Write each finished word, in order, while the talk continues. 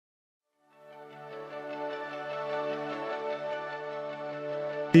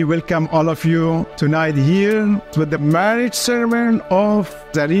We welcome all of you tonight here with the marriage ceremony of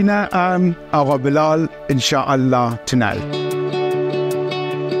Zarina and Agha Bilal, inshallah, tonight.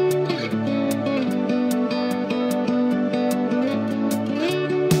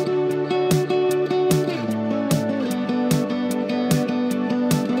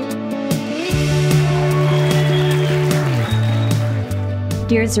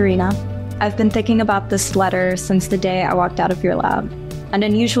 Dear Zarina, I've been thinking about this letter since the day I walked out of your lab. An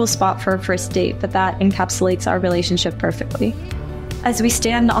unusual spot for a first date, but that encapsulates our relationship perfectly. As we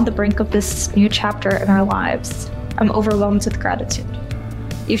stand on the brink of this new chapter in our lives, I'm overwhelmed with gratitude.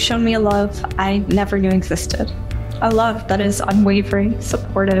 You've shown me a love I never knew existed. A love that is unwavering,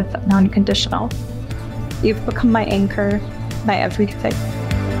 supportive, and unconditional. You've become my anchor, my everything.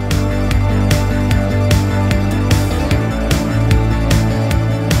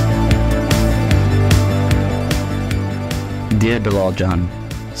 Dear Bilal John,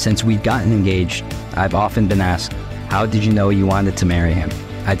 since we've gotten engaged, I've often been asked, how did you know you wanted to marry him?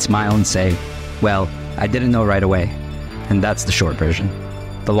 I'd smile and say, well, I didn't know right away. And that's the short version.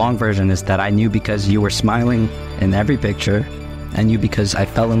 The long version is that I knew because you were smiling in every picture. I knew because I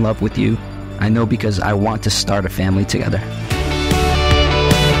fell in love with you. I know because I want to start a family together.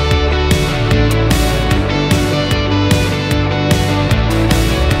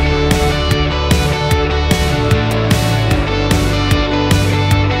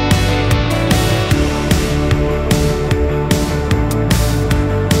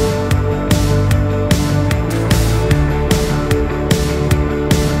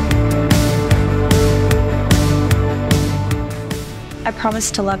 I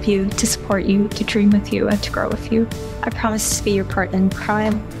promise to love you, to support you, to dream with you, and to grow with you. I promise to be your partner in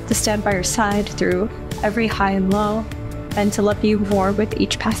crime, to stand by your side through every high and low, and to love you more with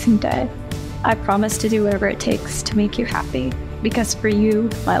each passing day. I promise to do whatever it takes to make you happy, because for you,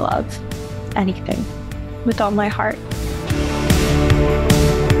 my love, anything, with all my heart.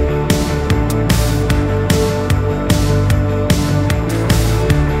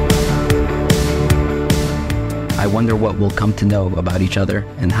 I wonder what we'll come to know about each other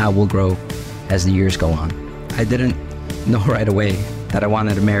and how we'll grow as the years go on. I didn't know right away that I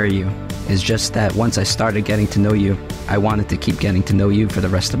wanted to marry you. It's just that once I started getting to know you, I wanted to keep getting to know you for the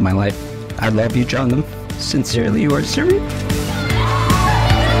rest of my life. I love you, John. Sincerely yours, Zarina.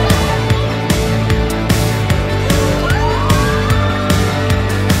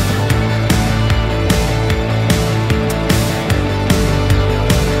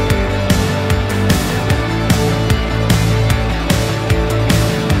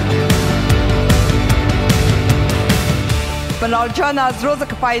 بلال جان از روز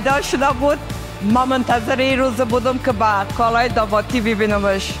که پیدا شده بود ما منتظر این روز بودم که با کالای دعوتی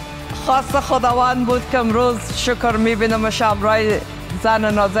ببینمش. خواست خداوند بود که امروز شکر میبینمش امرای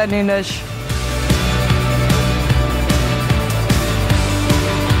زن نازنینش.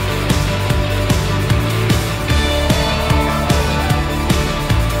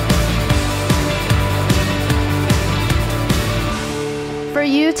 For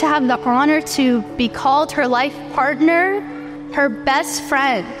you to have the honor to be called her life partner, her best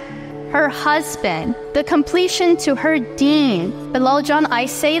friend, her husband, the completion to her deen. Bilal John, I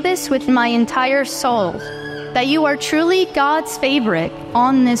say this with my entire soul, that you are truly God's favorite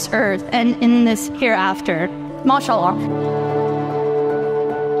on this earth and in this hereafter. MashaAllah.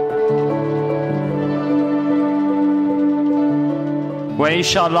 و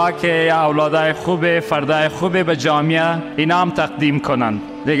انشالله که اولادای خوب فردای خوب به جامعه اینام تقدیم کنن.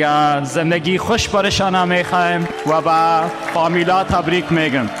 دیگه زندگی خوش برشان میخوایم و با فامیلا تبریک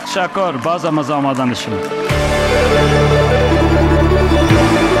میگم. شکر بازم از آمدنشون.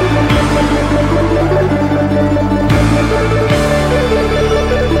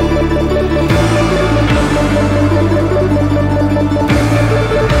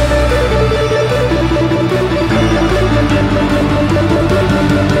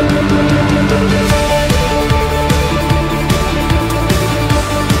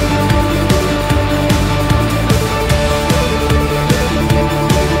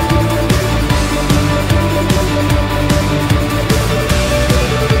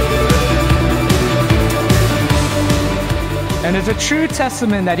 And it's a true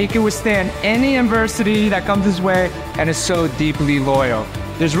testament that he can withstand any adversity that comes his way and is so deeply loyal.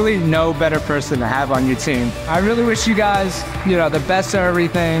 There's really no better person to have on your team. I really wish you guys, the best of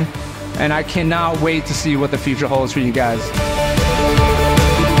everything, and I cannot wait to see what the future holds for you guys.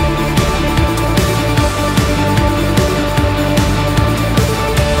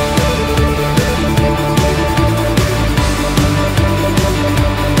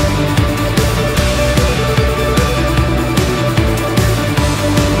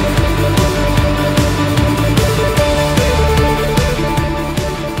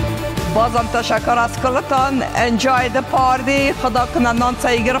 بازم تشکر از کلتان. enjoy the party. خدا کنه نان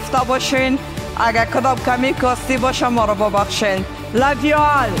سایی گرفته باشین. اگر کدام کمی کاستی باشه ما رو ببخشین. love you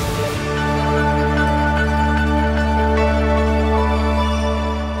all.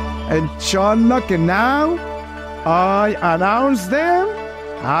 Inshallah, now I announce them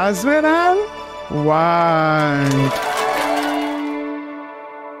husband and wife.